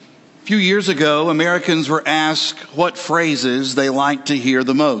few years ago, Americans were asked what phrases they like to hear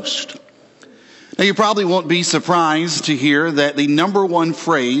the most. Now, you probably won't be surprised to hear that the number one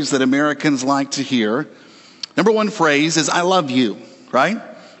phrase that Americans like to hear, number one phrase is, "I love you," right?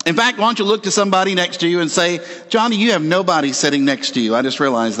 In fact, why don't you look to somebody next to you and say, "Johnny, you have nobody sitting next to you." I just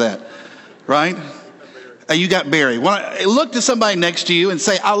realized that, right? You got Barry. Look to somebody next to you and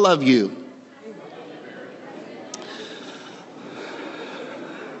say, "I love you."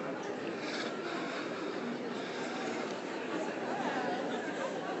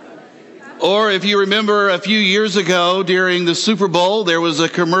 Or if you remember a few years ago during the Super Bowl, there was a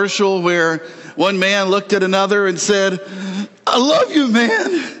commercial where one man looked at another and said, "I love you,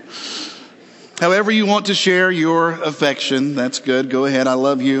 man." However you want to share your affection, that's good. Go ahead, I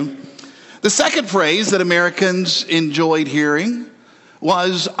love you. The second phrase that Americans enjoyed hearing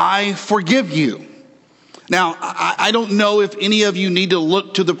was, "I forgive you." Now, I don't know if any of you need to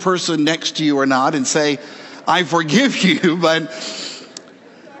look to the person next to you or not and say, "I forgive you," but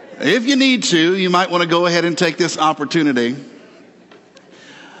if you need to, you might want to go ahead and take this opportunity.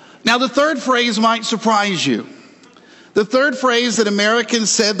 Now, the third phrase might surprise you. The third phrase that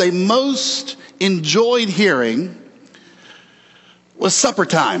Americans said they most enjoyed hearing was supper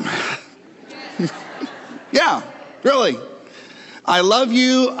time. Yeah, really. I love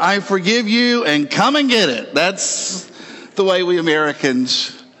you, I forgive you, and come and get it. That's the way we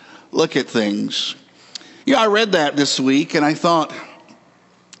Americans look at things. I read that this week and I thought,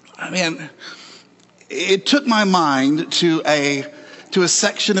 man, it took my mind to a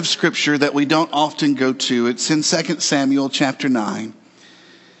section of scripture that we don't often go to. It's in 2 Samuel chapter 9.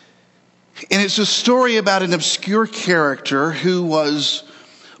 And it's a story about an obscure character who was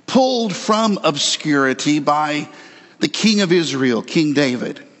pulled from obscurity by the king of Israel, King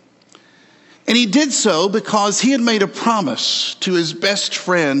David. And he did so because he had made a promise to his best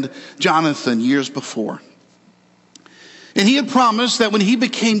friend, Jonathan, years before. And he had promised that when he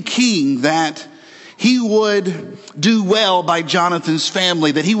became king, that he would do well by Jonathan's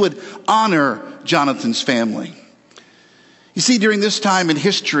family, that he would honor Jonathan's family. You see, during this time in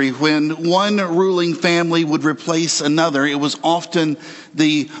history, when one ruling family would replace another, it was often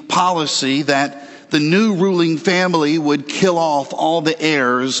the policy that the new ruling family would kill off all the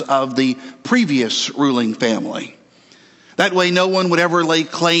heirs of the previous ruling family. That way no one would ever lay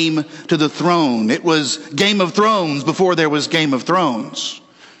claim to the throne. It was Game of Thrones before there was Game of Thrones.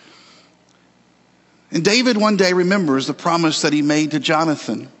 And David one day remembers the promise that he made to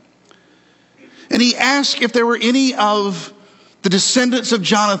Jonathan. And he asked if there were any of the descendants of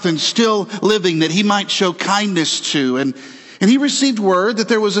Jonathan still living that he might show kindness to. And he received word that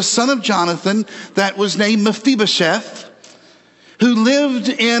there was a son of Jonathan that was named Mephibosheth, who lived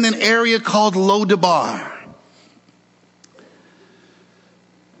in an area called Lodabar,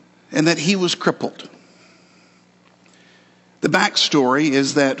 and that he was crippled. The backstory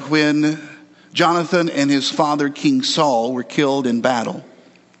is that when Jonathan and his father, King Saul, were killed in battle,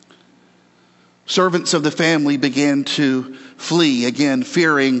 servants of the family began to flee, again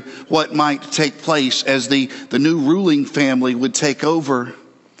fearing what might take place as the new ruling family would take over.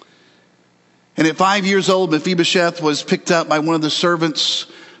 And at 5 years old, Mephibosheth was picked up by one of the servants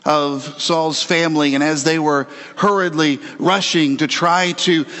of Saul's family, and as they were hurriedly rushing to try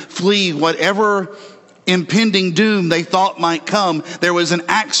to flee whatever impending doom they thought might come, there was an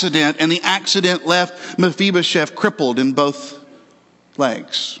accident, and the accident left Mephibosheth crippled in both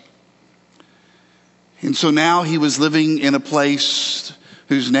legs. And so now he was living in a place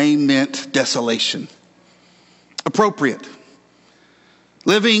whose name meant desolation. Appropriate.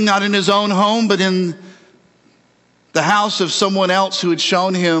 Living not in his own home, but in the house of someone else who had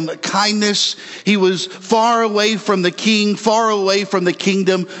shown him kindness. He was far away from the king, far away from the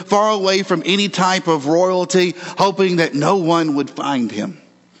kingdom, far away from any type of royalty, hoping that no one would find him.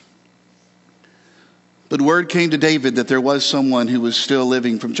 But word came to David that there was someone who was still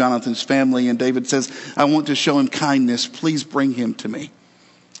living from Jonathan's family, and David says, "I want to show him kindness. Please bring him to me."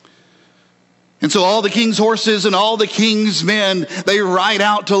 And so all the king's horses and all the king's men, they ride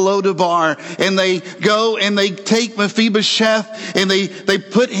out to Lodabar, and they go and they take Mephibosheth and they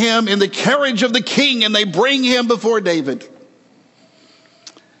put him in the carriage of the king and they bring him before David.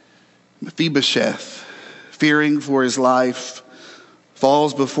 Mephibosheth, fearing for his life,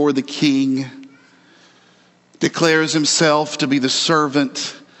 falls before the king, declares himself to be the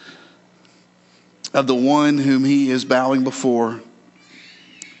servant of the one whom he is bowing before.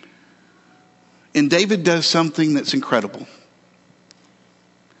 And David does something that's incredible.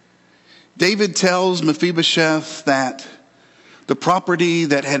 David tells Mephibosheth that the property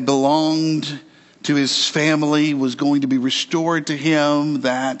that had belonged to his family was going to be restored to him,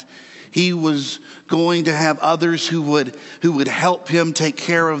 that He was going to have others who would help him take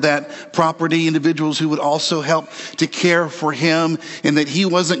care of that property, individuals who would also help to care for him, and that he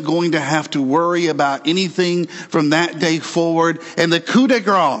wasn't going to have to worry about anything from that day forward. And the coup de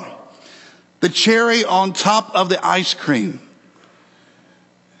grace, the cherry on top of the ice cream,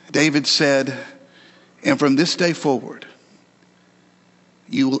 David said, and from this day forward,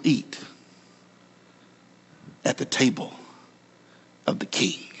 you will eat at the table of the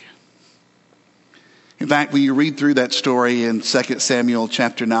king. In fact, when you read through that story in 2 Samuel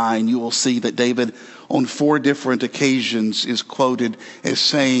chapter 9, you will see that David on 4 different occasions is quoted as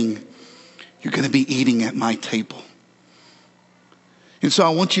saying, you're going to be eating at my table. And so I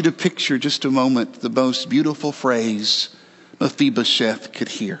want you to picture just a moment the most beautiful phrase Mephibosheth could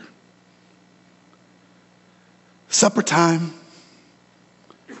hear. Supper time.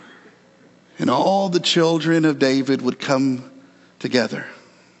 And all the children of David would come together.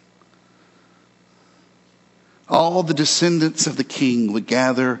 All the descendants of the king would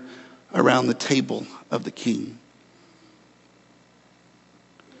gather around the table of the king.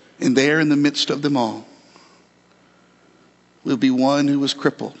 And there in the midst of them all will be one who was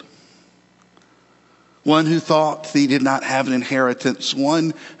crippled. One who thought he did not have an inheritance.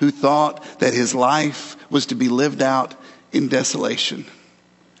 One who thought that his life was to be lived out in desolation.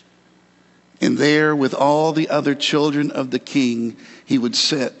 And there, with all the other children of the king, he would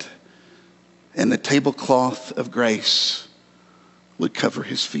sit, and the tablecloth of grace would cover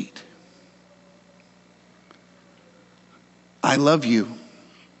his feet. I love you.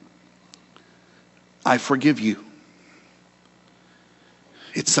 I forgive you.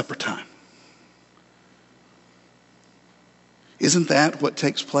 It's supper time. Isn't that what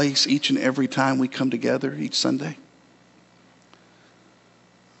takes place each and every time we come together each Sunday?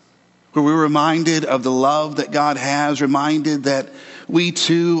 Where we're reminded of the love that God has, reminded that we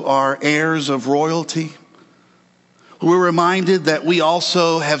too are heirs of royalty. We're reminded that we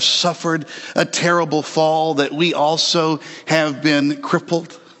also have suffered a terrible fall, that we also have been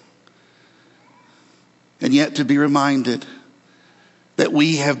crippled. And yet to be reminded that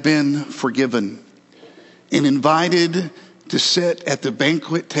we have been forgiven and invited to sit at the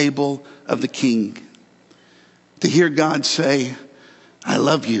banquet table of the King. To hear God say, I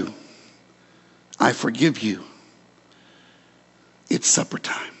love you. I forgive you. It's supper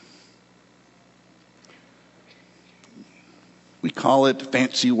time. We call it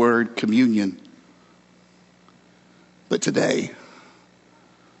fancy word communion. But today,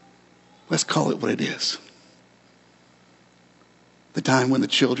 let's call it what it is. The time when the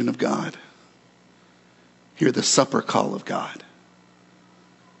children of God hear the supper call of God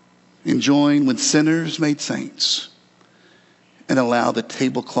and join with sinners made saints and allow the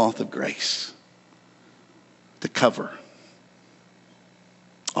tablecloth of grace to cover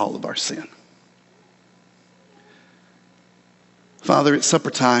all of our sin. Father, it's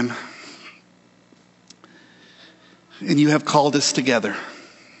supper time, and you have called us together.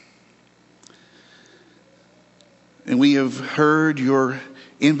 And we have heard your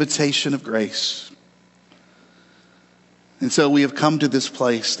invitation of grace. And so we have come to this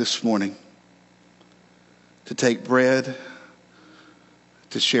place this morning to take bread,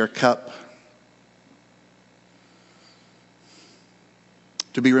 to share cup,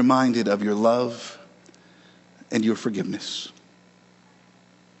 to be reminded of your love and your forgiveness.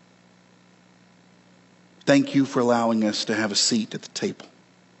 Thank you for allowing us to have a seat at the table.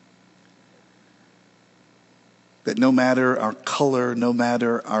 That no matter our color, no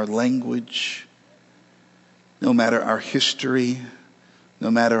matter our language, no matter our history,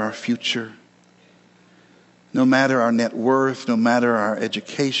 no matter our future, no matter our net worth, no matter our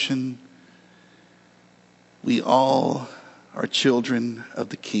education, we all are children of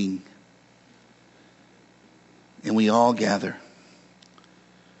the King. And we all gather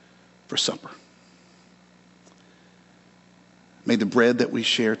for supper. May the bread that we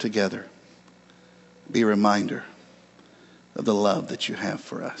share together be a reminder of the love that you have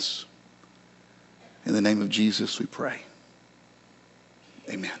for us. In the name of Jesus we pray.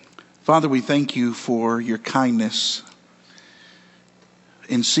 Amen. Father, we thank you for your kindness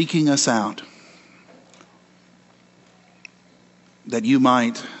in seeking us out, that you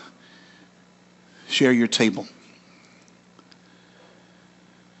might share your table.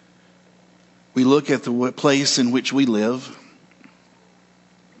 We look at the place in which we live,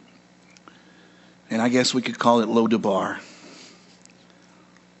 and I guess we could call it Lo-Debar.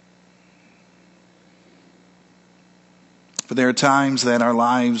 For there are times that our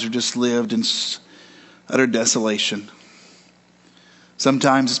lives are just lived in utter desolation.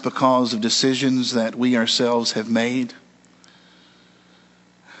 Sometimes it's because of decisions that we ourselves have made.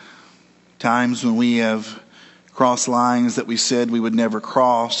 times when we have crossed lines that we said we would never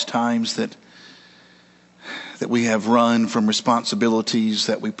cross, times that we have run from responsibilities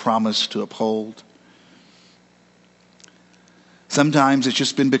that we promised to uphold. Sometimes it's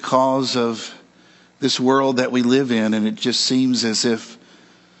just been because of this world that we live in, and it just seems as if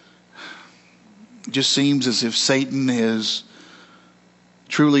Satan is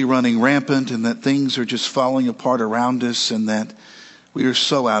truly running rampant, and that things are just falling apart around us, and that we are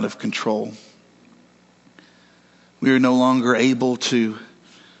so out of control. We are no longer able to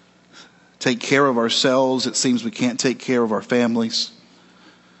take care of ourselves. It seems we can't take care of our families.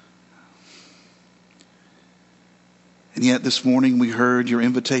 And yet this morning we heard your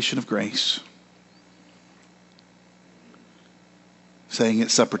invitation of grace, saying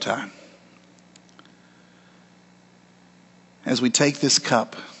it's supper time. As we take this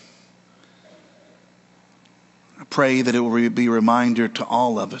cup, I pray that it will be a reminder to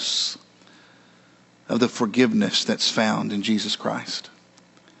all of us of the forgiveness that's found in Jesus Christ.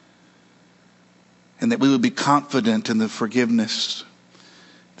 And that we would be confident in the forgiveness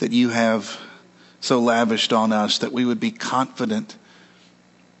that you have so lavished on us, that we would be confident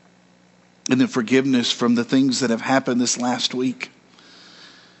in the forgiveness from the things that have happened this last week,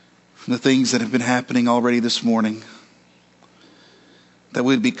 from the things that have been happening already this morning, that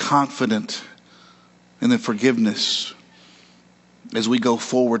we'd be confident in the forgiveness as we go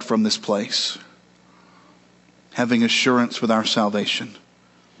forward from this place, having assurance with our salvation.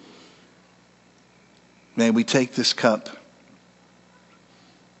 May we take this cup.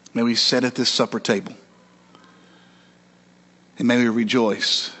 May we sit at this supper table. And may we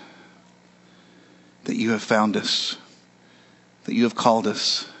rejoice that you have found us, that you have called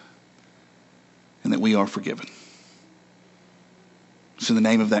us, and that we are forgiven. It's in the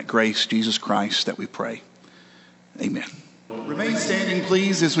name of that grace, Jesus Christ, that we pray. Amen. Remain standing,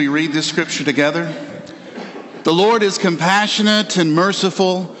 please, as we read this scripture together. The Lord is compassionate and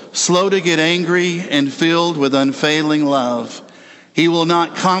merciful, slow to get angry, and filled with unfailing love. He will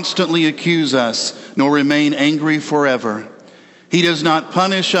not constantly accuse us, nor remain angry forever. He does not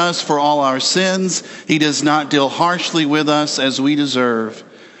punish us for all our sins. He does not deal harshly with us as we deserve.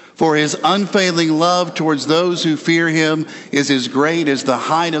 For his unfailing love towards those who fear him is as great as the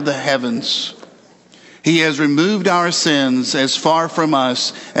height of the heavens. He has removed our sins as far from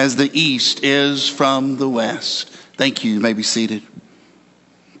us as the east is from the west. Thank you. You may be seated.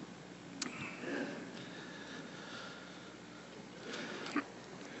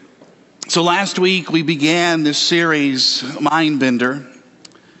 So last week we began this series, Mindbender.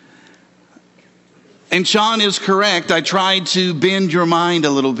 And Sean is correct. I tried to bend your mind a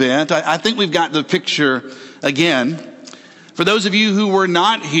little bit. I think we've got the picture again. For those of you who were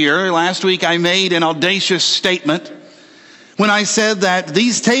not here, last week I made an audacious statement when I said that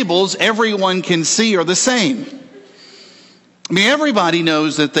these tables everyone can see are the same. I mean, everybody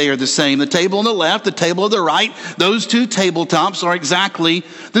knows that they are the same. The table on the left, the table on the right, those two tabletops are exactly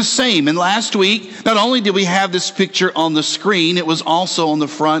the same. And last week, not only did we have this picture on the screen, it was also on the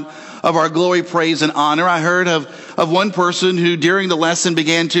front of our glory, praise, and honor. I heard of one person who during the lesson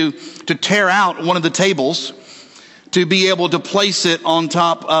began to tear out one of the tables to be able to place it on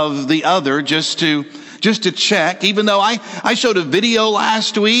top of the other just to check. Even though I showed a video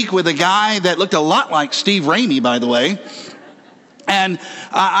last week with a guy that looked a lot like Steve Ramey, by the way. And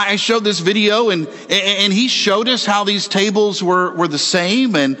I showed this video and he showed us how these tables were the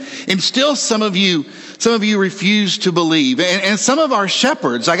same. And still some of you refuse to believe. And some of our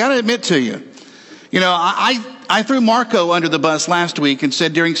shepherds, I got to admit to you, I threw Marco under the bus last week and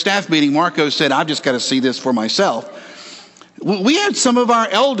said during staff meeting, Marco said, I've just got to see this for myself. We had some of our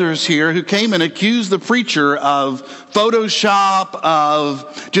elders here who came and accused the preacher of Photoshop,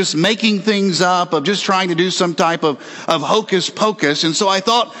 of just making things up, of just trying to do some type of hocus pocus. And so I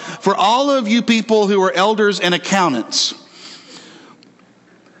thought for all of you people who are elders and accountants,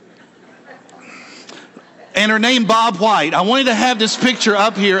 and her name Bob White, I wanted to have this picture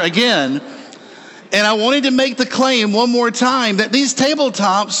up here again. And I wanted to make the claim one more time that these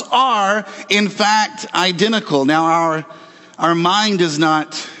tabletops are in fact identical. Now our mind does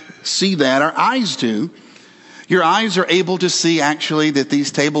not see that. Our eyes do. Your eyes are able to see actually that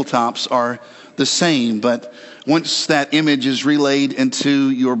these tabletops are the same. But once that image is relayed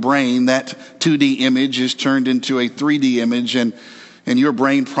into your brain, that 2D image is turned into a 3D image and your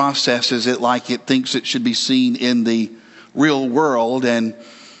brain processes it like it thinks it should be seen in the real world. And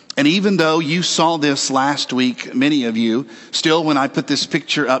even though you saw this last week, many of you, still when I put this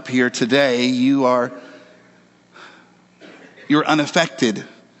picture up here today, you're unaffected.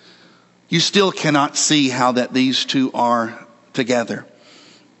 You still cannot see how that these two are together.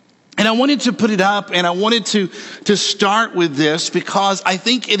 And I wanted to put it up, and I wanted to start with this because I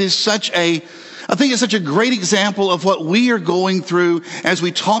think it's such a great example of what we are going through as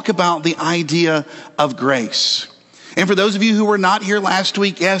we talk about the idea of grace. And for those of you who were not here last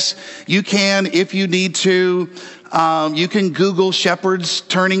week, yes, you can, if you need to, you can Google Shepherd's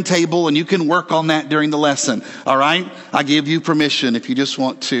Turning Table, and you can work on that during the lesson. All right? I give you permission if you just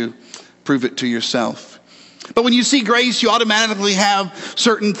want to prove it to yourself. But when you see grace, you automatically have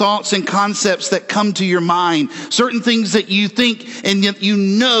certain thoughts and concepts that come to your mind, certain things that you think and yet you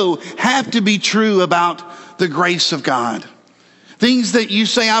know have to be true about the grace of God. Things that you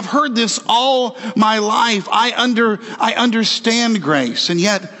say, I've heard this all my life. I understand grace, and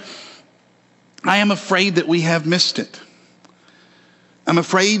yet I am afraid that we have missed it. I'm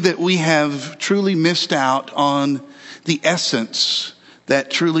afraid that we have truly missed out on the essence that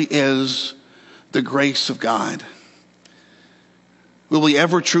truly is the grace of God. Will we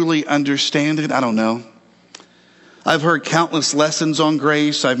ever truly understand it? I don't know. I've heard countless lessons on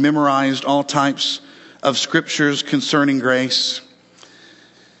grace. I've memorized all types of scriptures concerning grace.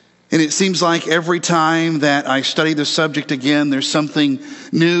 And it seems like every time that I study the subject again, there's something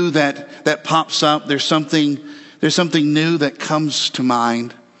new that pops up. There's something new that comes to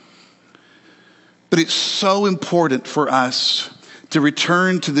mind. But it's so important for us to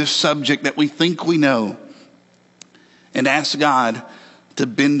return to this subject that we think we know and ask God to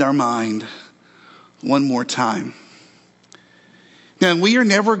bend our mind one more time. Now, we are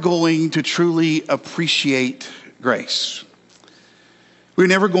never going to truly appreciate grace. We're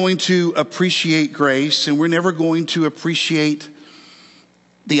never going to appreciate grace, and we're never going to appreciate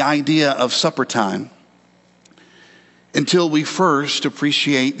the idea of supper time until we first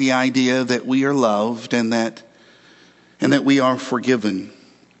appreciate the idea that we are loved and that we are forgiven.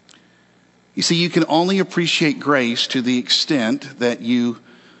 You see, you can only appreciate grace to the extent that you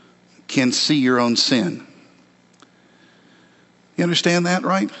can see your own sin. You understand that,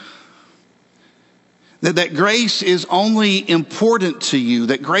 right? That grace is only important to you,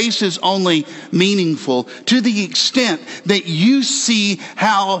 that grace is only meaningful to the extent that you see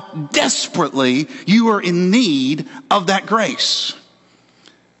how desperately you are in need of that grace.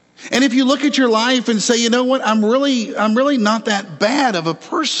 And if you look at your life and say, you know what, I'm really not that bad of a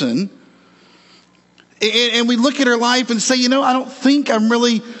person. And we look at our life and say, you know, I don't think I'm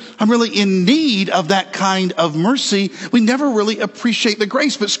really in need of that kind of mercy. We never really appreciate the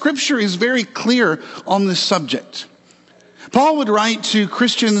grace. But Scripture is very clear on this subject. Paul would write to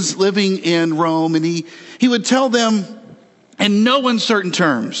Christians living in Rome, and he would tell them in no uncertain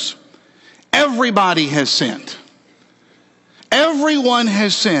terms, everybody has sinned. Everyone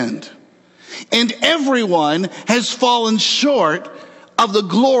has sinned. And everyone has fallen short of the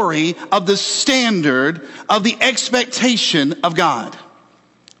glory, of the standard, of the expectation of God.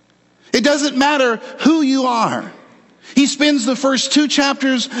 It doesn't matter who you are. He spends the first 2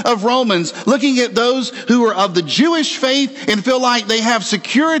 chapters of Romans looking at those who are of the Jewish faith and feel like they have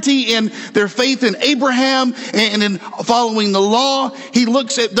security in their faith in Abraham and in following the law. He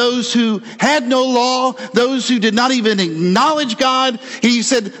looks at those who had no law, those who did not even acknowledge God. He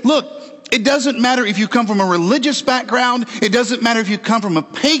said, look, it doesn't matter if you come from a religious background. It doesn't matter if you come from a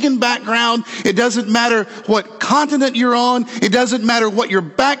pagan background. It doesn't matter what continent you're on. It doesn't matter what your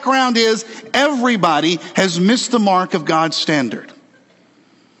background is. Everybody has missed the mark of God's standard.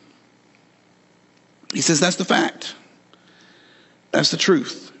 He says that's the fact. That's the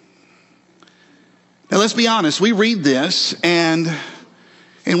truth. Now let's be honest. We read this and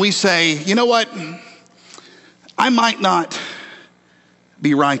we say, you know what? I might not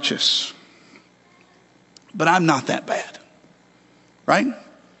be righteous, but I'm not that bad, right?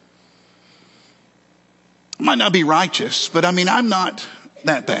 I might not be righteous, but I'm not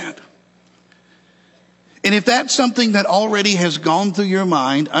that bad. And if that's something that already has gone through your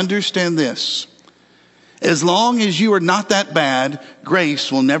mind, understand this. As long as you are not that bad,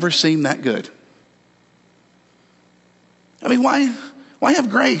 grace will never seem that good. Why have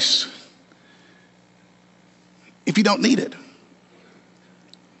grace if you don't need it?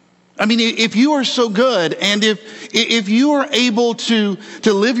 If you are so good and if you are able to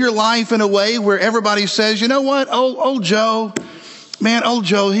live your life in a way where everybody says, you know what, old Joe,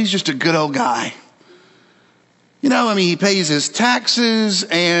 he's just a good old guy. He pays his taxes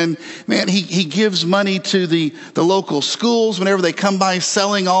and he gives money to the local schools whenever they come by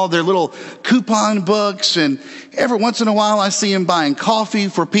selling all their little coupon books. And every once in a while I see him buying coffee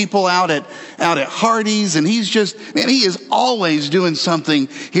for people out at Hardee's. And he is always doing something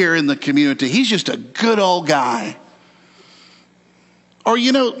here in the community. He's just a good old guy. Or,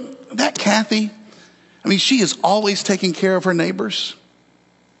 that Kathy, she is always taking care of her neighbors.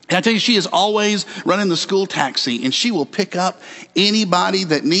 And I tell you, she is always running the school taxi, and she will pick up anybody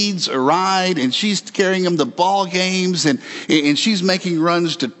that needs a ride, and she's carrying them to ball games, and she's making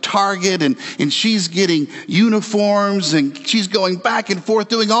runs to Target, and she's getting uniforms, and she's going back and forth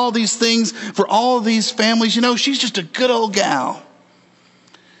doing all these things for all of these families. You know, she's just a good old gal.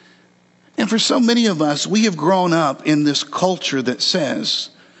 And for so many of us, we have grown up in this culture that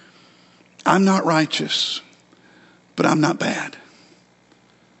says, I'm not righteous, but I'm not bad.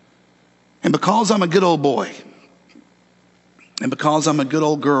 And because I'm a good old boy, and because I'm a good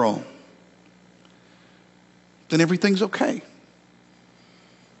old girl, then everything's okay.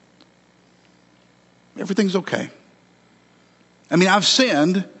 Everything's okay. I mean, I've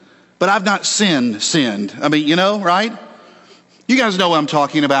sinned, but I've not sinned. I mean, you know, right? You guys know what I'm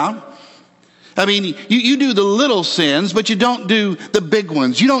talking about. I mean, you do the little sins, but you don't do the big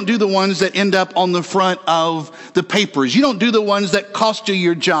ones. You don't do the ones that end up on the front of the papers. You don't do the ones that cost you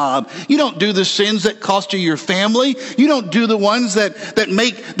your job. You don't do the sins that cost you your family. You don't do the ones that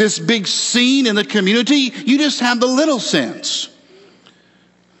make this big scene in the community. You just have the little sins.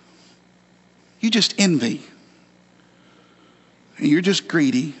 You just envy. And you're just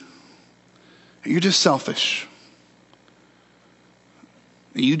greedy. And you're just selfish.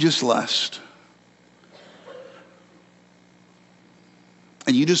 And you just lust.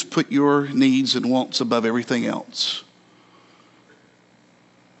 And you just put your needs and wants above everything else.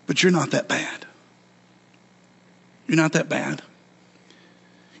 But you're not that bad. You're not that bad.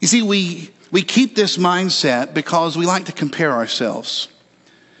 You see, we keep this mindset because we like to compare ourselves.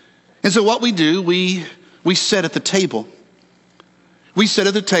 And so what we do, we sit at the table. We sit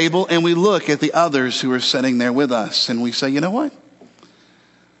at the table and we look at the others who are sitting there with us. And we say, you know what? At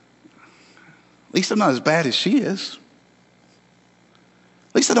least I'm not as bad as she is.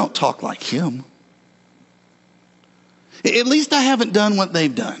 At least I don't talk like him. At least I haven't done what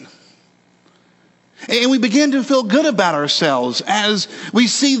they've done. And we begin to feel good about ourselves as we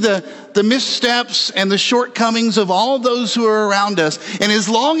see the missteps and the shortcomings of all those who are around us. And as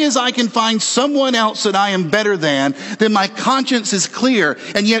long as I can find someone else that I am better than, then my conscience is clear.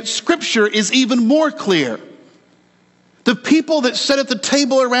 And yet Scripture is even more clear. The people that sit at the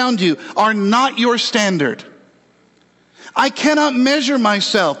table around you are not your standard. I cannot measure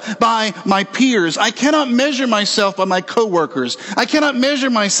myself by my peers. I cannot measure myself by my coworkers. I cannot measure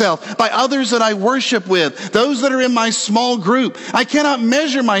myself by others that I worship with, those that are in my small group. I cannot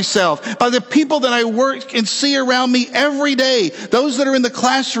measure myself by the people that I work and see around me every day, those that are in the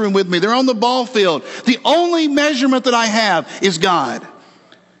classroom with me, they're on the ball field. The only measurement that I have is God.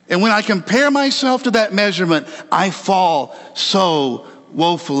 And when I compare myself to that measurement, I fall so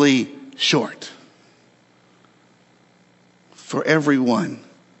woefully short. For everyone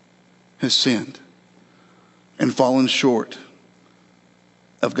has sinned and fallen short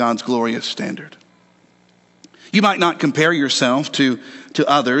of God's glorious standard. You might not compare yourself to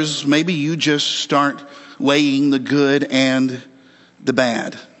others. Maybe you just start weighing the good and the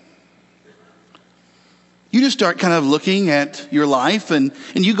bad. You just start kind of looking at your life and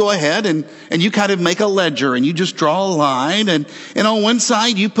you go ahead and you kind of make a ledger and you just draw a line and on one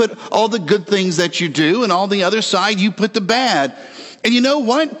side you put all the good things that you do and on the other side you put the bad. And you know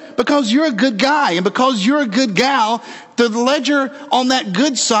what? Because you're a good guy and because you're a good gal, the ledger on that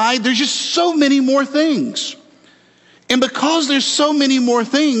good side, there's just so many more things. And because there's so many more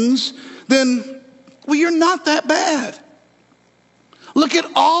things, then, well, you're not that bad. Look at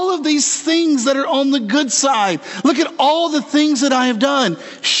all of these things that are on the good side. Look at all the things that I have done.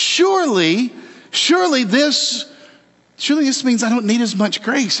 Surely this means I don't need as much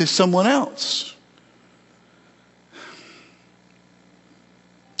grace as someone else.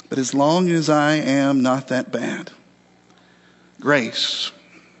 But as long as I am not that bad, grace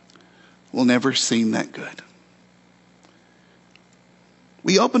will never seem that good.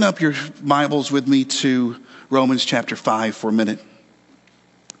 Will you open up your Bibles with me to Romans chapter 5 for a minute?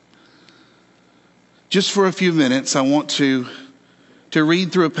 Just for a few minutes, I want to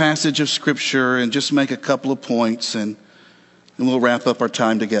read through a passage of Scripture and just make a couple of points, and we'll wrap up our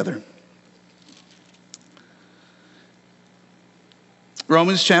time together.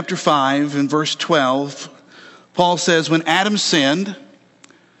 Romans chapter 5 and verse 12, Paul says, when Adam sinned,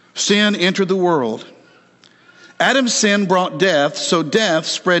 sin entered the world. Adam's sin brought death, so death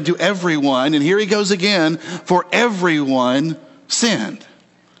spread to everyone. And here he goes again, for everyone sinned.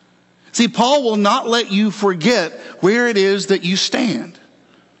 See, Paul will not let you forget where it is that you stand.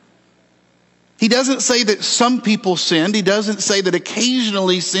 He doesn't say that some people sinned. He doesn't say that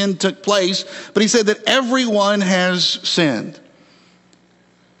occasionally sin took place, but he said that everyone has sinned.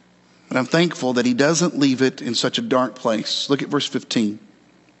 And I'm thankful that he doesn't leave it in such a dark place. Look at verse 15.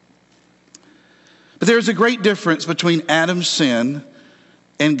 But there's a great difference between Adam's sin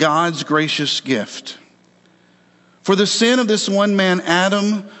and God's gracious gift. For the sin of this one man,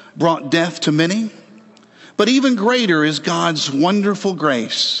 Adam, brought death to many. But even greater is God's wonderful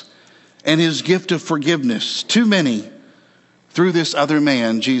grace and his gift of forgiveness to many through this other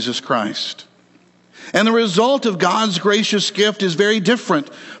man, Jesus Christ. And the result of God's gracious gift is very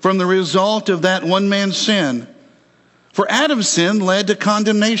different from the result of that one man's sin. For Adam's sin led to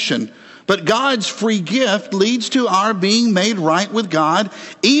condemnation, but God's free gift leads to our being made right with God,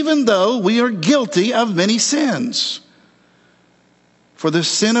 even though we are guilty of many sins. For the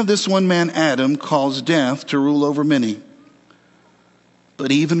sin of this one man, Adam, caused death to rule over many.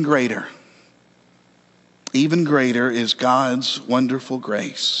 But even greater is God's wonderful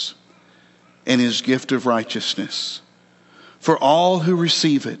grace and his gift of righteousness. For all who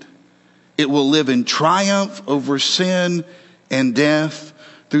receive it, it will live in triumph over sin and death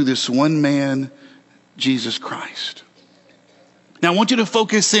through this one man, Jesus Christ. Now I want you to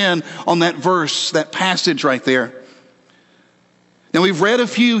focus in on that verse, that passage right there. Now we've read a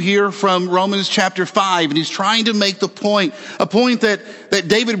few here from Romans chapter 5, and he's trying to make a point that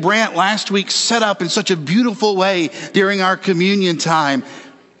David Brandt last week set up in such a beautiful way during our communion time.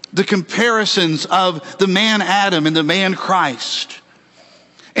 The comparisons of the man Adam and the man Christ.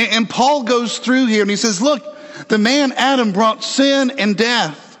 And Paul goes through here and he says, look, the man Adam brought sin and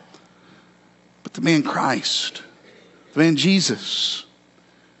death. But the man Christ, the man Jesus,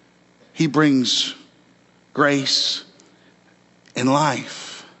 he brings grace and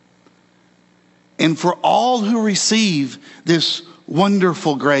life. And for all who receive this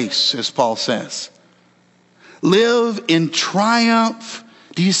wonderful grace, as Paul says, live in triumph.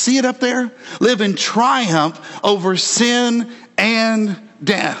 Do you see it up there? Live in triumph over sin and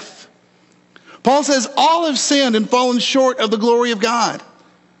death. Paul says all have sinned and fallen short of the glory of God.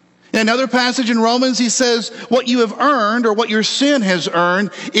 In another passage in Romans, he says, what you have earned or what your sin has earned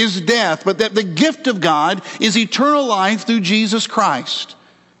is death, but that the gift of God is eternal life through Jesus Christ.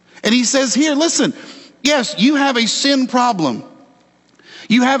 And he says here, listen, yes, you have a sin problem.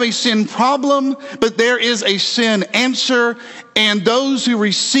 You have a sin problem, but there is a sin answer, and those who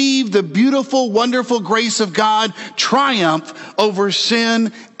receive the beautiful, wonderful grace of God triumph over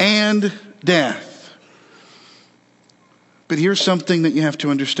sin and death. But here's something that you have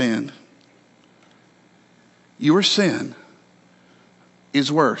to understand. Your sin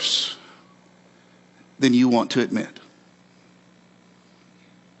is worse than you want to admit.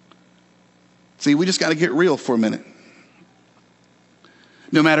 See, we just got to get real for a minute.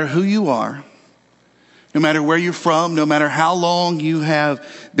 No matter who you are, no matter where you're from, no matter how long you have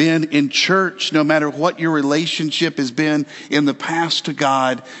been in church, no matter what your relationship has been in the past to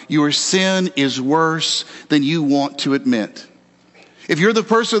God, your sin is worse than you want to admit. If you're the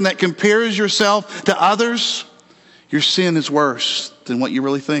person that compares yourself to others, your sin is worse than what you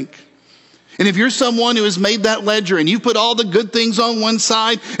really think. And if you're someone who has made that ledger and you put all the good things on one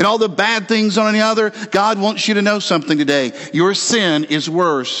side and all the bad things on the other, God wants you to know something today. Your sin is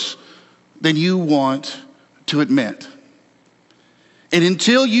worse than you want to admit. And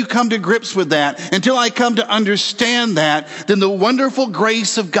until you come to grips with that, until I come to understand that, then the wonderful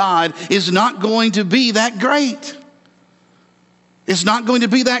grace of God is not going to be that great. It's not going to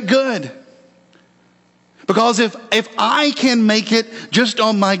be that good. Because if I can make it just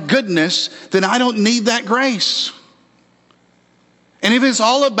on my goodness, then I don't need that grace. And if it's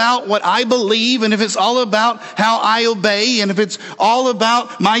all about what I believe, and if it's all about how I obey, and if it's all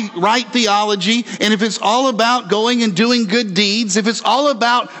about my right theology, and if it's all about going and doing good deeds, if it's all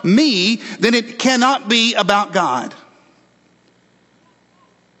about me, then it cannot be about God.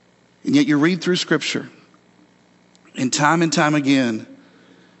 And yet you read through Scripture, and time again,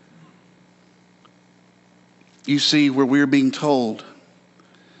 you see where we're being told,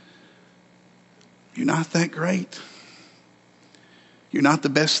 you're not that great. You're not the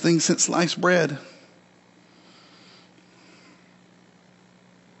best thing since sliced bread.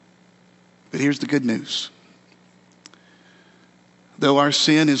 But here's the good news. Though our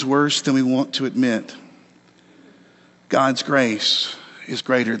sin is worse than we want to admit, God's grace is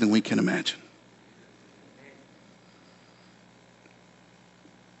greater than we can imagine.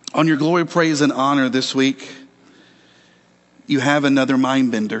 On your glory, praise, and honor this week, you have another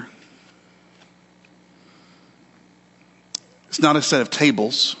mind bender. It's not a set of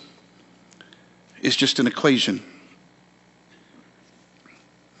tables. It's just an equation.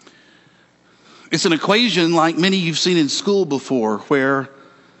 It's an equation like many you've seen in school before, where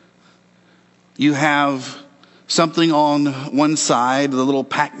you have something on one side, the little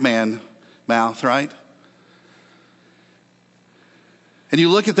Pac-Man mouth, right? And you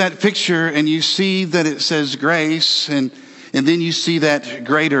look at that picture and you see that it says grace, and then you see that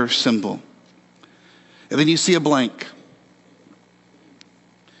greater symbol. And then you see a blank.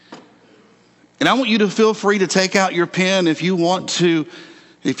 And I want you to feel free to take out your pen if you want to,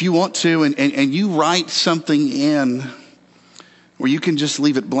 and you write something in where you can just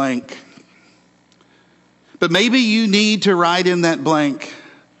leave it blank. But maybe you need to write in that blank,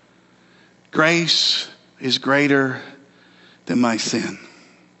 grace is greater than my sin.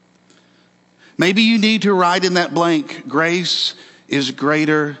 Maybe you need to write in that blank, grace is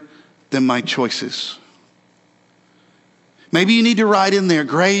greater than my choices. Maybe you need to write in there,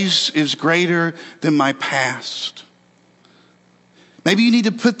 grace is greater than my past. Maybe you need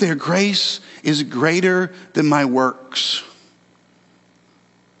to put there, grace is greater than my works.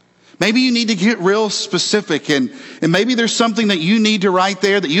 Maybe you need to get real specific, and maybe there's something that you need to write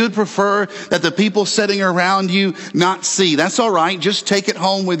there that you would prefer that the people sitting around you not see. That's all right. Just take it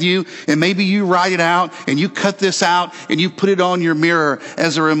home with you, and maybe you write it out and you cut this out and you put it on your mirror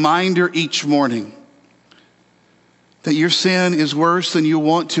as a reminder each morning that your sin is worse than you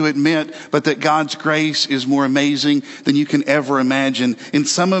want to admit, but that God's grace is more amazing than you can ever imagine. And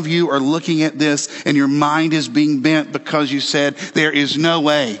some of you are looking at this and your mind is being bent because you said, there is no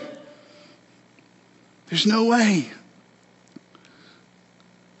way. There's no way.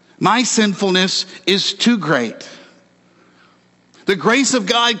 My sinfulness is too great. The grace of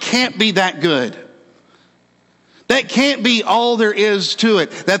God can't be that good. That can't be all there is to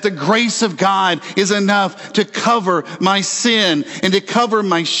it. That the grace of God is enough to cover my sin and to cover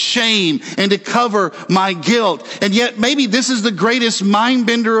my shame and to cover my guilt. And yet maybe this is the greatest mind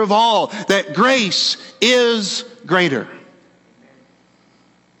bender of all, that grace is greater.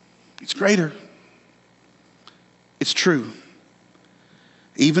 It's greater. It's true.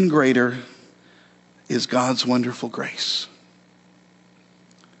 Even greater is God's wonderful grace.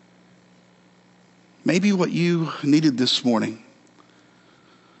 Maybe what you needed this morning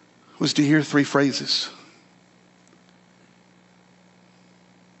was to hear 3 phrases.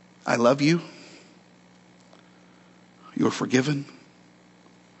 I love you. You are forgiven.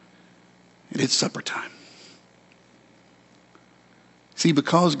 And it's supper time. See,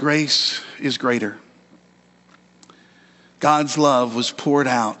 because grace is greater, God's love was poured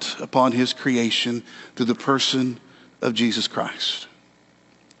out upon his creation through the person of Jesus Christ.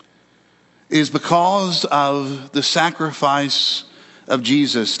 It is because of the sacrifice of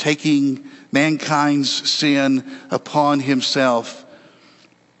Jesus taking mankind's sin upon himself,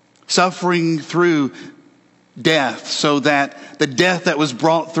 suffering through death so that the death that was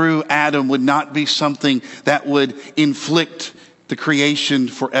brought through Adam would not be something that would inflict the creation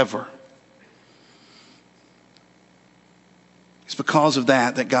forever. It's because of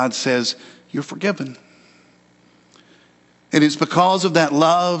that God says, you're forgiven. And it's because of that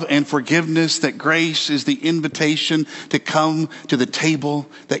love and forgiveness that grace is the invitation to come to the table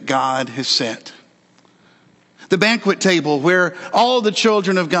that God has set. The banquet table where all the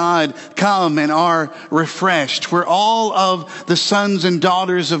children of God come and are refreshed, where all of the sons and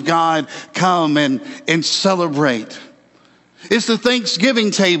daughters of God come and celebrate. It's the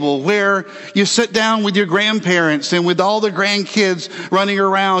Thanksgiving table where you sit down with your grandparents and with all the grandkids running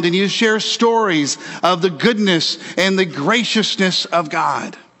around and you share stories of the goodness and the graciousness of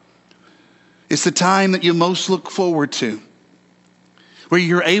God. It's the time that you most look forward to, where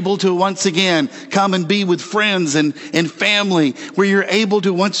you're able to once again come and be with friends and family, where you're able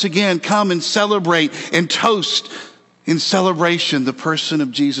to once again come and celebrate and toast in celebration the person of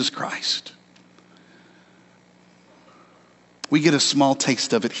Jesus Christ. We get a small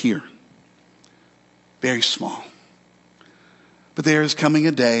taste of it here. Very small. But there is coming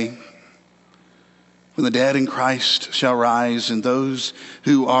a day when the dead in Christ shall rise, and those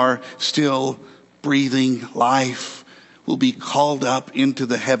who are still breathing life will be called up into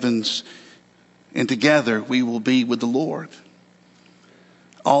the heavens, and together we will be with the Lord.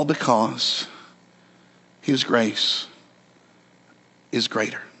 All because his grace is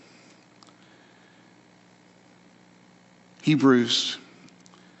greater. Hebrews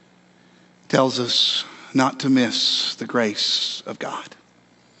tells us not to miss the grace of God.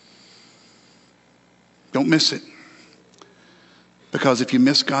 Don't miss it. Because if you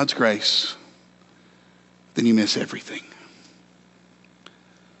miss God's grace, then you miss everything.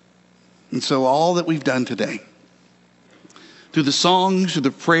 And so all that we've done today, through the songs, through the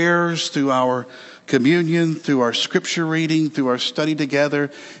prayers, through our communion, through our scripture reading, through our study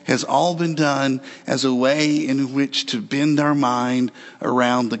together, has all been done as a way in which to bend our mind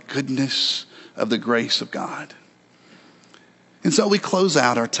around the goodness of the grace of God. And so we close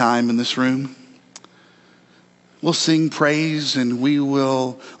out our time in this room We'll sing praise and we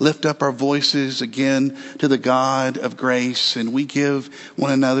will lift up our voices again to the God of grace, and we give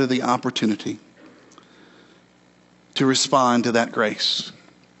one another the opportunity to respond to that grace,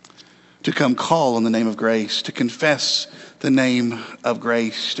 to come call on the name of grace, to confess the name of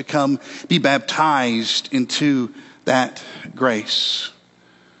grace, to come be baptized into that grace.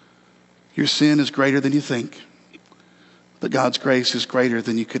 Your sin is greater than you think, but God's grace is greater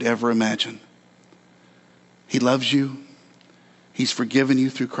than you could ever imagine. He loves you. He's forgiven you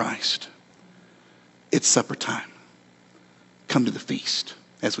through Christ. It's supper time. Come to the feast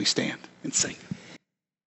as we stand and sing.